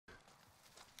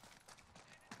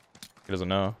He doesn't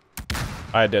know.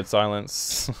 I had dead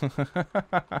silence.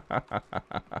 Let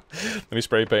me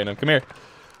spray paint him. Come here.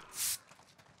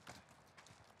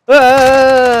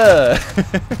 Ah!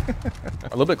 A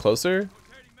little bit closer.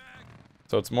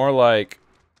 So it's more like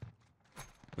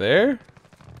there.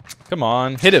 Come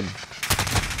on, hit him.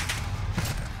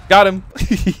 Got him.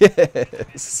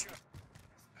 Yes.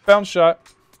 Bounce shot.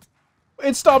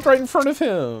 It stopped right in front of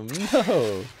him.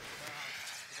 No.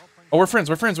 Oh, we're friends.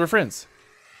 We're friends. We're friends.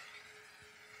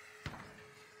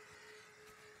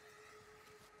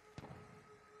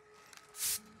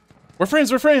 We're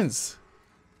friends. We're friends.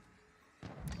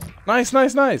 Nice,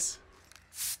 nice, nice.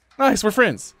 Nice, we're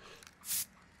friends.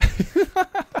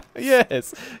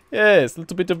 Yes, yes. A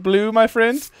little bit of blue, my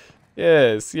friend.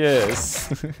 Yes,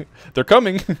 yes. They're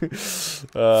coming.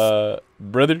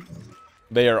 Brother,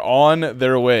 they are on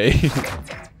their way.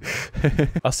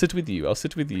 I'll sit with you. I'll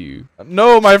sit with you.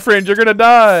 No, my friend, you're gonna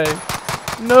die.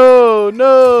 No,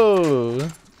 no,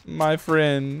 my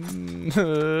friend.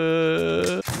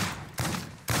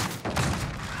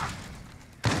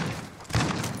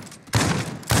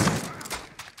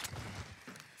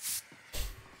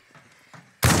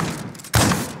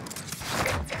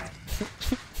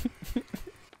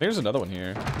 There's another one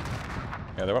here.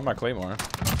 Yeah, they want my claymore.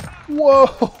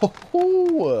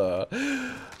 Whoa!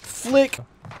 Flick!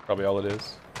 Probably all it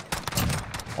is.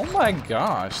 Oh my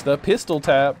gosh, the pistol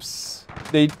taps.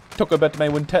 They took a bet my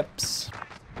win taps.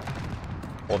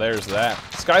 Well, there's that.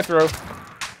 Sky throw.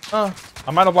 I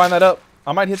might have lined that up.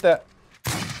 I might hit that.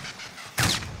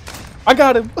 I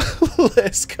got him!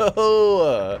 Let's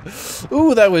go!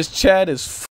 Ooh, that was Chad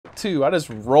as f too. I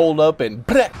just rolled up and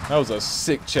that was a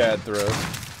sick Chad throw.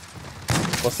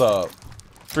 What's up?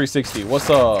 360. What's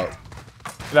up?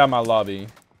 Get out of my lobby.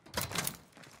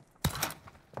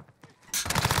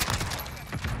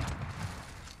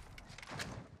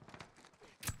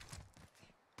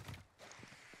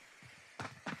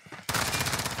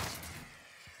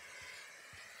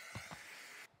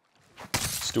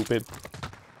 Stupid.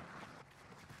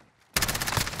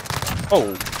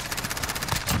 Oh.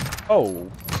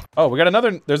 Oh. Oh, we got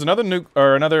another. There's another nuke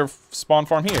or another spawn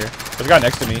farm here. There's a guy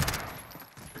next to me.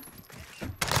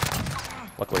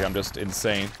 Luckily, I'm just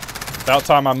insane. About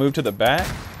time I moved to the back.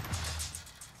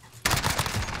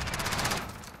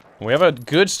 We have a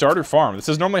good starter farm. This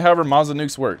is normally however Mazda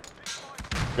nukes work.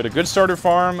 Get a good starter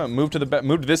farm, move to the back,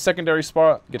 move to this secondary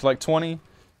spot, get to like 20, and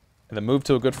then move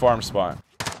to a good farm spot.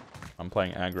 I'm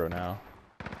playing aggro now.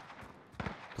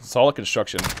 It's all a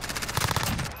construction.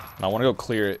 And I want to go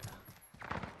clear it.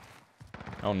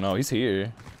 Oh no, he's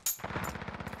here.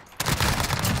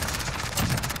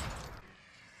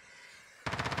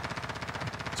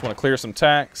 Want to clear some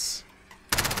tacks.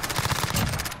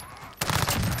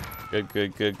 Good,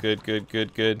 good, good, good, good,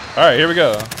 good, good. All right, here we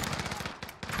go.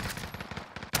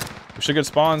 We should get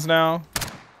spawns now.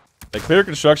 They clear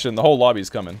construction. The whole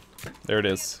lobby's coming. There it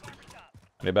is.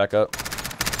 I need to back up.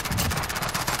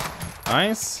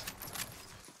 Nice.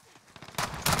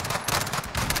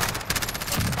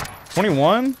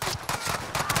 21.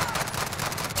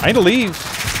 I need to leave.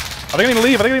 I think I need to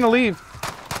leave. I think I need to leave.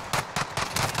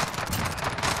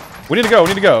 We need to go, we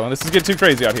need to go. This is getting too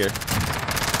crazy out here.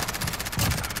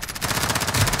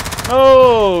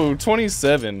 Oh,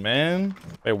 27, man.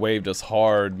 They waved us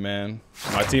hard, man.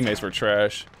 My teammates were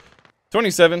trash.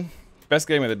 27, best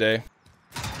game of the day.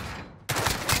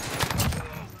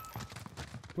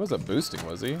 He wasn't boosting,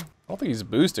 was he? I don't think he's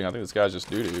boosting. I think this guy's just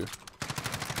doo-doo.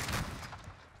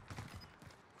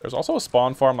 There's also a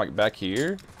spawn farm like back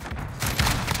here.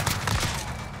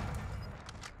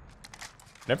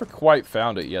 Never quite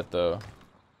found it yet, though.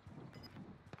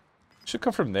 Should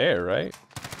come from there, right?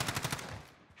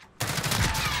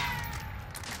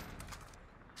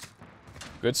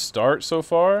 Good start so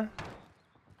far.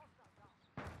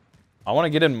 I want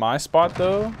to get in my spot,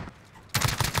 though.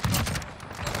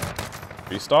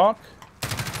 Restock.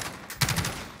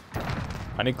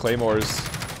 I need claymores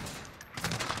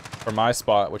for my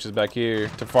spot, which is back here,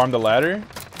 to farm the ladder.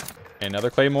 Another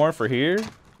claymore for here.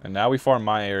 And now we farm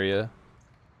my area.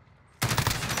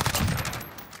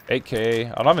 8K.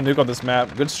 I don't have a nuke on this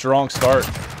map. Good strong start.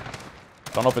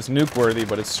 Don't know if it's nuke worthy,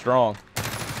 but it's strong.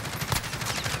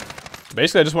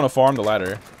 Basically, I just want to farm the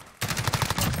ladder.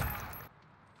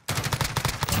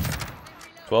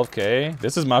 12K.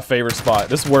 This is my favorite spot.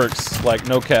 This works, like,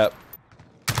 no cap.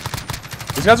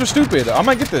 These guys are stupid. I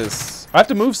might get this. I have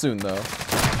to move soon, though.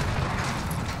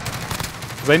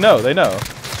 They know, they know.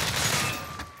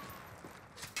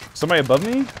 Somebody above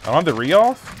me? I don't have the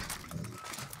re-off?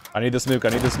 I need this nuke, I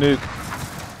need this nuke.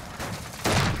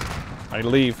 I need to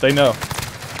leave, they know.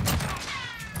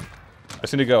 I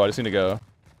just need to go, I just need to go.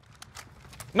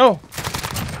 No.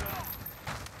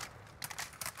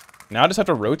 Now I just have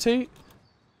to rotate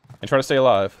and try to stay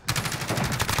alive.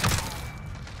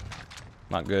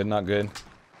 Not good, not good.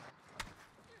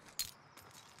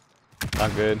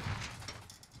 Not good.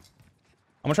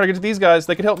 I'm gonna try to get to these guys.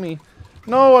 They could help me.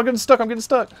 No, I'm getting stuck. I'm getting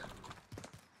stuck.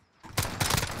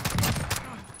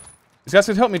 These guys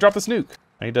could help me drop this nuke.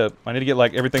 I need to get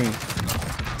like everything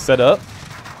set up.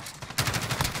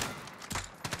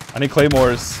 I need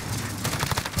claymores.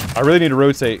 I really need to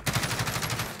rotate.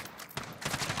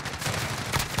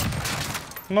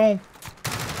 No.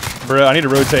 Bruh, I need to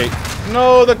rotate.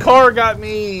 No, the car got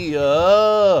me.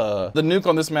 The nuke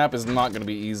on this map is not gonna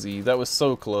be easy. That was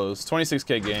so close.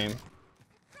 26K game.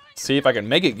 See if I can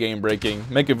make it game breaking.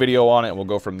 Make a video on it and we'll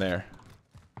go from there.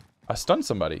 I stunned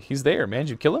somebody. He's there, man.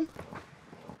 Did you kill him?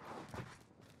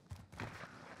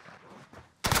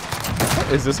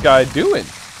 What is this guy doing?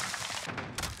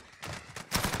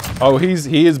 Oh, he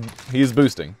is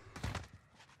boosting.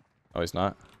 Oh, he's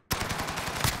not.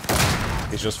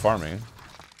 He's just farming.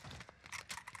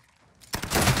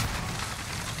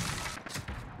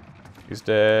 He's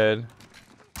dead.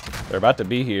 They're about to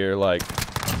be here, like.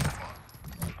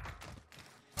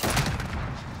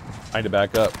 I need to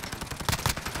back up.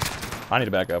 I need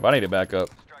to back up. I need to back up.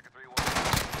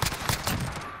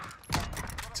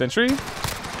 Sentry?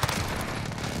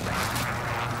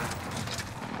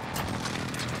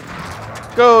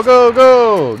 Go, go,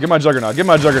 go! Get my Juggernaut. Get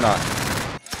my Juggernaut.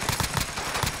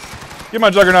 Get my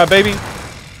Juggernaut, baby.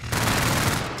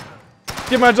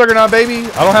 Get my Juggernaut, baby.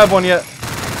 I don't have one yet.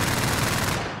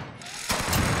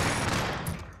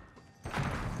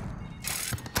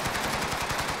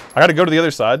 I gotta go to the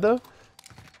other side, though.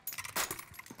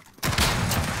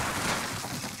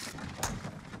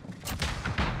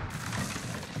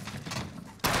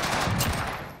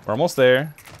 We're almost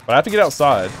there, but I have to get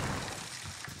outside.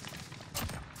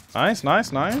 Nice,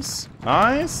 nice, nice,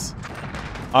 nice.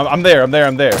 I'm there, I'm there,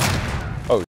 I'm there.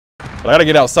 Oh, but I gotta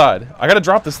get outside. I gotta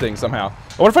drop this thing somehow.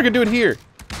 What if I could do it here?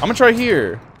 I'm gonna try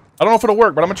here. I don't know if it'll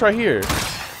work, but I'm gonna try here.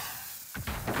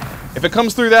 If it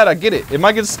comes through that, I get it. It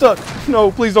might get stuck.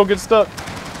 No, please don't get stuck.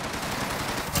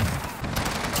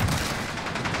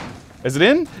 Is it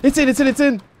in? It's in, it's in, it's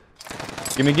in.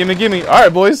 Gimme, gimme, gimme. All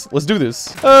right, boys, let's do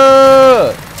this.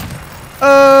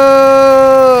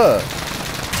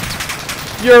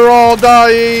 You're all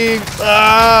dying.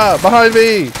 Ah, behind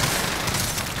me.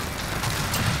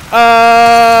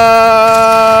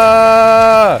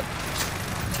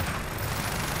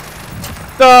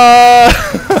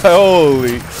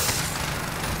 Holy.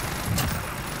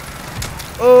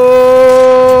 Oh!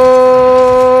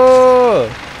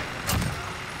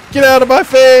 Get out of my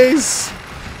face!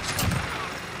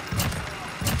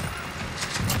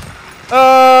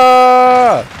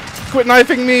 Ah! Quit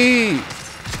knifing me!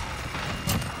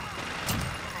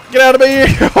 Get out of here!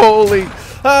 Holy!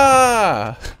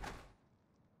 Ah!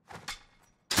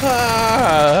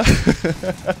 Ah!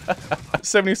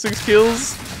 76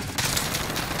 kills.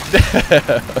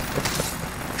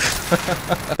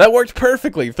 That worked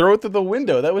perfectly. Throw it through the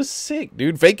window. That was sick,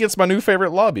 dude. Vacant's my new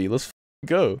favorite lobby. Let's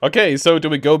go. Okay, so do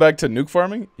we go back to nuke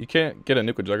farming? You can't get a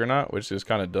nuke with Juggernaut, which is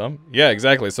kind of dumb. Yeah,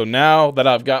 exactly. So now that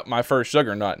I've got my first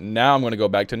Juggernaut, now I'm going to go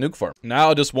back to nuke farm. Now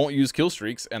I just won't use kill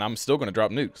streaks, and I'm still going to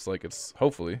drop nukes. Like, it's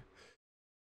hopefully.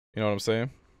 You know what I'm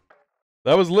saying?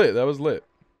 That was lit. That was lit.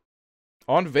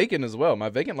 On vacant as well. My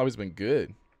vacant lobby's been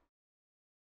good.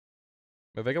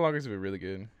 My vacant lobby's been really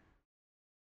good.